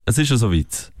Es ist ja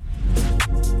soweit.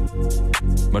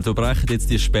 Wir unterbrechen jetzt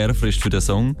die Sperrfrist für den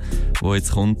Song, der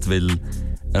jetzt kommt, weil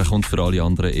er kommt für alle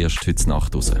anderen erst heute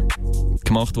Nacht raus.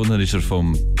 Gemacht worden ist er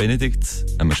vom Benedikt,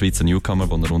 einem Schweizer Newcomer,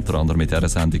 den ihr unter anderem mit dieser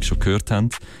Sendung schon gehört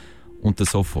habt, und der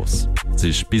Sophos. Es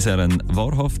ist bisher ein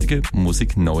wahrhaftiger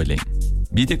Musikneuling.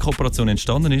 Wie die Kooperation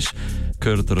entstanden ist,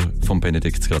 gehört er vom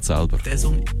Benedikt gerade selber. Der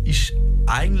Song ist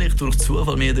eigentlich durch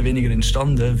Zufall mehr oder weniger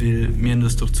entstanden, weil wir haben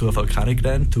das durch Zufall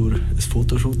kennengelernt, durch ein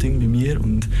Fotoshooting bei mir.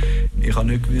 Und ich habe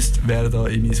nicht gewusst, wer da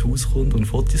in mein Haus kommt und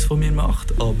Fotos von mir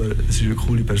macht. Aber es war eine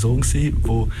coole Person, die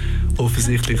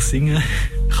offensichtlich singen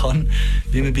kann,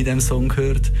 wie man bei diesem Song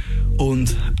hört.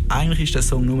 Und eigentlich war der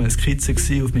Song nur eine Skizze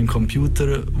auf meinem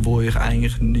Computer, wo ich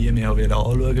eigentlich nie mehr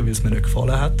anschauen wollte, weil es mir nicht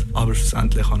gefallen hat. Aber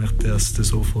schlussendlich habe ich das den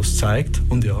Sophos gezeigt.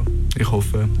 Und ja, ich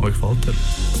hoffe, euch gefällt er.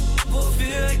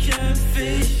 Wofür kämpfe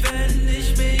ich, wenn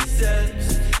ich mich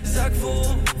selbst sag,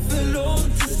 wofür lohnt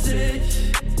es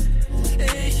sich?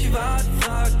 Ich wart,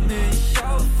 frag mich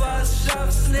auf was,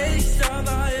 schaff's nicht,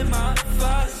 aber immer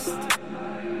fast.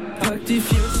 Pack die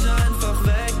Future einfach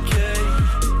weg, ey.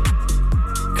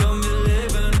 Komm, wir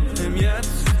leben im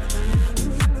Jetzt.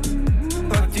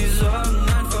 Pack die Sorgen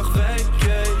einfach weg,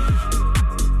 ey.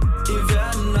 Hier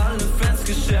werden alle Fans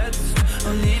geschätzt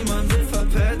und niemand will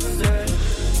verpetzt, ey.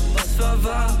 Was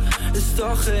war, ist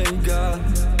doch egal.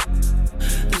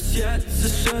 Das Jetzt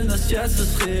ist schön, das Jetzt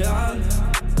ist real.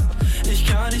 Ich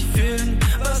kann nicht fühlen,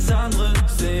 was andere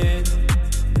sehen.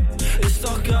 Ist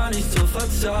doch gar nicht so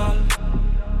fatal.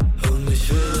 Und ich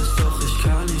will es doch, ich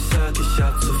kann nicht, sag ich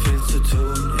hab zu viel zu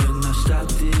tun. In einer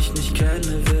Stadt, die ich nicht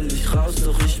kenne, will ich raus,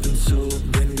 doch ich bin zu.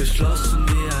 Bin geschlossen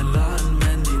wie ein Laden,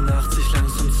 wenn die Nacht sich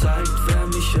langsam zeigt. Wer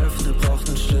mich öffnet, braucht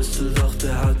einen Schlüssel, doch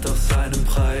der hat auch seinen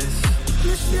Preis.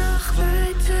 Muss noch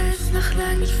weiter, ist noch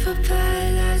lang nicht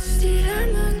vorbei. Lass die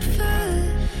Hemmung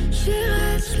fallen,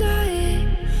 schwerer als Blei.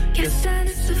 Gestern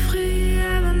ist zu früh,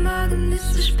 aber morgen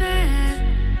ist zu spät.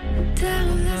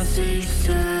 Darum lass ich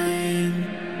sein.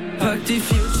 Pack die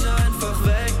Future einfach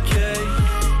weg, ey.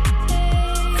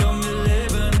 Komm, wir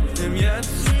leben im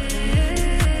Jetzt.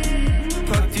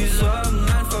 Pack die Sorgen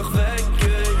einfach weg,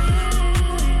 ey.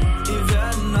 Hier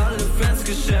werden alle Fans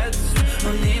geschätzt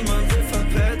und niemand will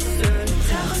verpetzt, ey.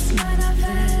 Tauch aus meiner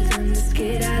Welt und es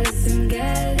geht alles im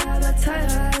Geld. Aber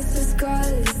teurer als das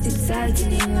Gold ist die Zeit, die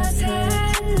niemals hält.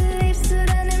 Lebst du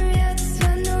denn im Jetzt,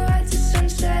 wenn du heute schon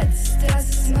schätzt, dass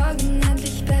es morgen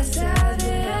endlich besser wird?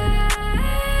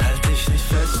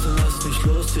 Fest und lass mich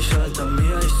los, ich halt an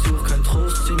mir. Ich such keinen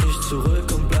Trost, zieh mich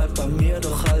zurück und bleib bei mir.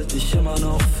 Doch halt ich immer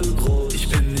noch für groß. Ich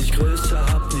bin nicht größer,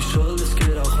 hab nicht Schuld, es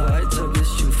geht auch weiter.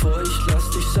 Bisschen vor, ich lass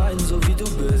dich sein, so wie du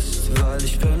bist. Weil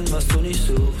ich bin, was du nicht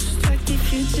suchst. Pack die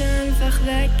Future einfach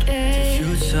weg, ey. Die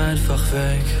Future einfach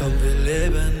weg. Komm, wir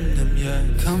leben im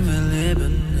Jetzt. Komm, wir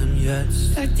leben im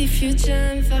Jetzt. Pack die Future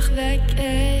einfach weg,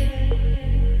 ey.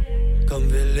 Komm,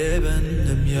 wir leben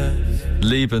im Jetzt.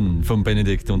 Leben von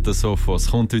Benedikt und der Sophos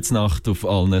kommt heute Nacht auf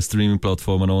allen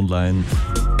Streaming-Plattformen online.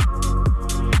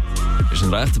 Ist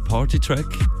ein rechter Party-Track.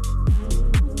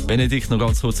 Benedikt, noch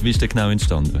ganz kurz, wie ist der genau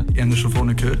entstanden? Ihr habt es schon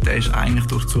vorhin gehört, der ist eigentlich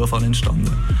durch Zufall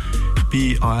entstanden. Ich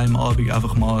bin an einem Abend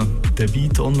einfach mal den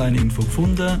Beat online irgendwo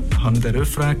gefunden, habe den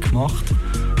Refrain gemacht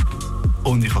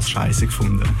und ich habe es scheisse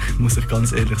gefunden. Muss ich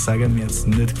ganz ehrlich sagen, mir hat es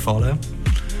nicht gefallen.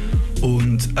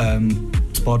 Und ein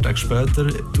paar Tage später,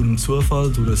 durch einen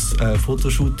Zufall, durch ein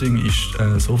Fotoshooting, ist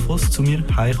Sophos zu mir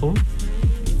heimgekommen.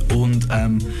 Und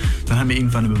dann haben wir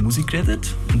irgendwann über Musik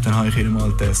geredet. Und dann habe ich ihr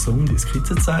mal den Song, die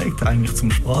Skizze gezeigt, eigentlich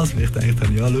zum Spaß, weil ich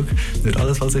dachte, ja, schau, nicht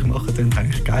alles, was ich mache, klingt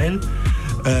eigentlich geil.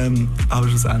 Aber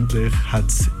schlussendlich hat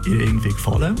es ihr irgendwie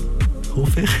gefallen,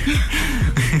 hoffe ich.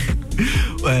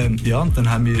 Ja, und dann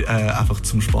haben wir einfach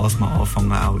zum Spaß mal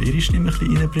angefangen, auch ihre Stimme ein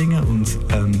bisschen reinzubringen. Und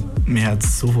mir hat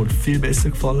es sofort viel besser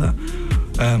gefallen.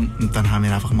 Und dann haben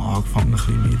wir einfach mal angefangen, ein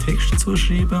bisschen mehr Texte zu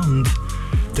schreiben. Und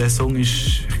der Song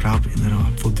ist, ich glaube,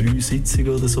 innerhalb von 3 Sitzungen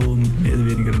oder so mehr oder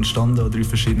weniger entstanden, an 3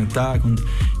 verschiedenen Tagen. Und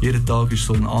jeden Tag ist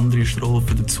so eine andere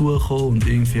Strophe dazugekommen und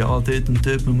irgendwie, dort und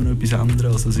dort muss man noch etwas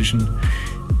ändern. Also es ist ein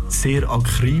sehr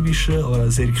akribischer, aber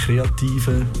auch sehr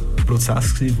kreativer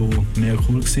Prozess gewesen, der mega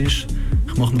cool war.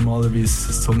 Ich mache normalerweise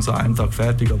einen Song so an einem Tag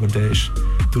fertig, aber der ist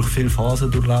durch viele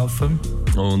Phasen durchlaufen.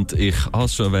 Und ich habe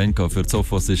es schon erwähnt, für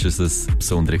Sophos war es ein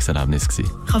besonderes Erlebnis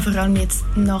gewesen. Ich habe vor allem jetzt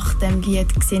nach dem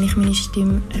Lied gesehen, ich meine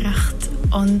Stimme recht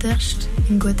anders,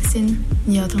 im guten Sinn.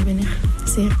 Ja, darum bin ich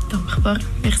sehr dankbar,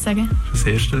 würde ich sagen. Das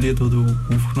erste Lied, das du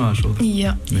aufgenommen hast, oder?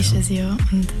 Ja, ist es ja.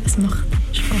 Und es macht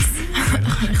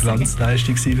Spass.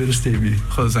 Glanzleistung für das Team.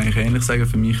 Ich kann das eigentlich ähnlich sagen.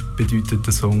 Für mich bedeutet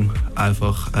der Song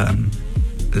einfach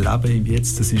Leben im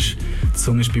Jetzt. Der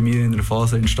Song ist bei mir in einer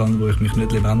Phase entstanden, wo ich mich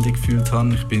nicht lebendig gefühlt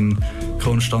habe. Ich bin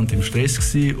konstant im Stress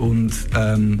gewesen und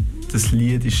das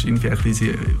Lied ist irgendwie ein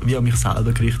bisschen wie an mich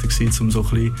selber gerichtet gewesen, um so ein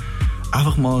bisschen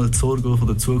einfach mal die Sorge von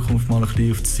der Zukunft mal ein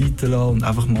bisschen auf die Seite zu lassen und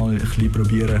einfach mal ein bisschen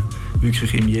probieren,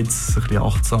 wirklich im Jetzt ein bisschen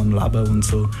achtsam leben und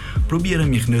so. Probieren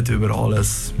mich nicht mir über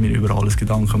alles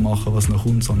Gedanken machen, was noch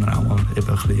kommt, sondern auch mal eben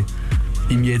ein bisschen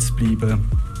im Jetzt bleiben, weil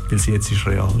das Jetzt ist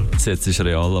real. Das Jetzt ist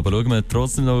real, aber schauen wir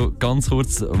trotzdem noch ganz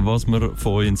kurz, was wir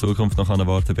von euch in Zukunft noch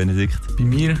erwarten, Benedikt. Bei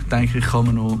mir, denke ich, kann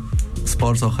man noch ein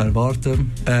paar Sachen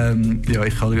erwarten. Ich habe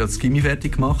gerade das Gymi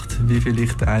fertig gemacht, wie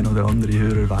vielleicht der ein oder andere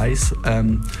Hörer weiss.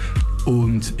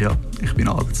 Und ja, ich bin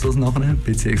arbeitslos nachher,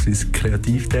 beziehungsweise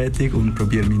kreativ tätig und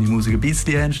probiere meine Musik ein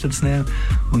bisschen ernster zu nehmen.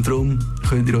 Und darum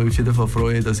könnt ihr euch auf jeden Fall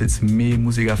freuen, dass jetzt mehr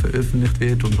Musik auch veröffentlicht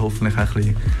wird und hoffentlich auch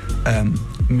ein bisschen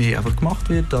mehr einfach gemacht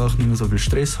wird, da ich nicht mehr so viel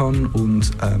Stress habe. Und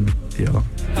ja.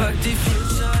 Pack die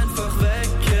Future einfach weg,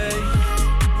 ey.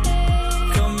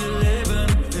 Komm,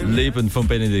 wir leben. Leben von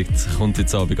Benedikt kommt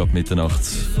jetzt Abend ab Mitternacht.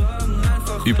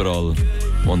 Überall,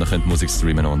 wo ihr könnt Musik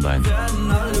streamen online.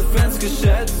 Werden alle Fans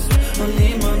geschätzt und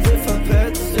niemand will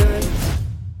verpetzt.